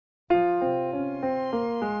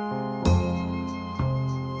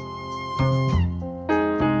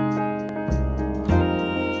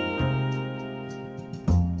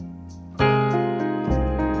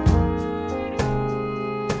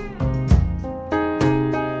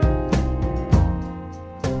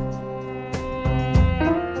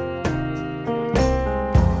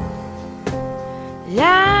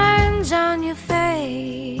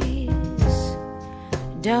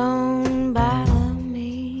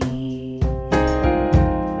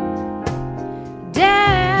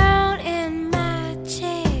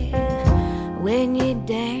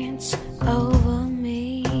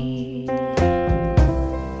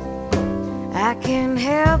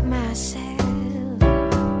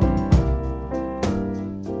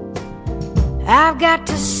I've got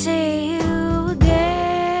to see you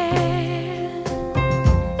again.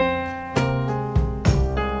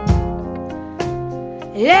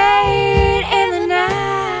 Late in the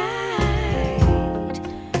night,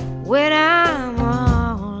 when I'm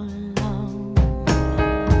all alone,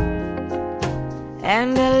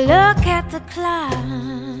 and I look at the clock,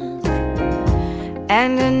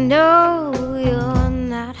 and I know you're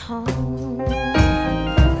not home.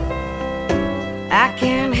 I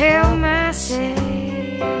can't help myself,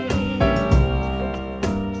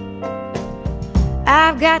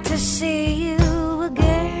 I've got to see you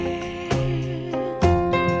again.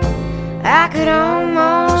 I could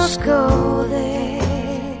almost go there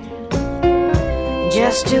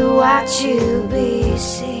just to watch you be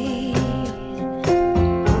seen.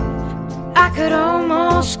 I could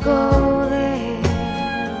almost go there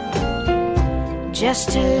just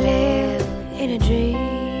to live in a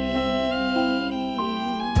dream.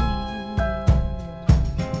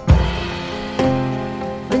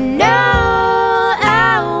 But no,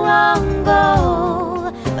 I won't go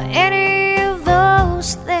for any of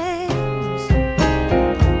those things.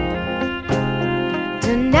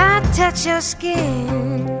 To not touch your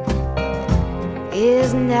skin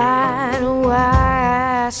is not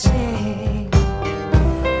why I sing.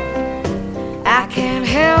 I can't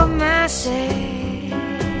help myself,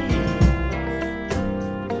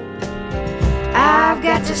 I've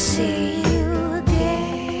got to see you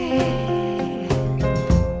again.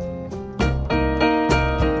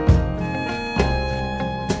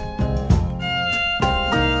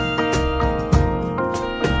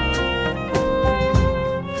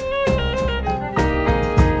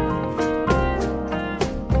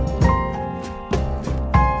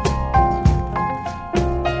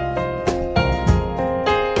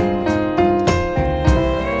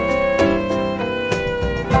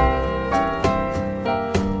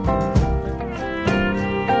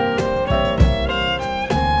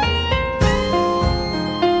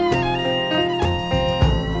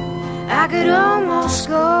 I could almost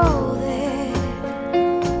go there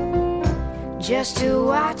just to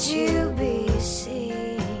watch you be seen.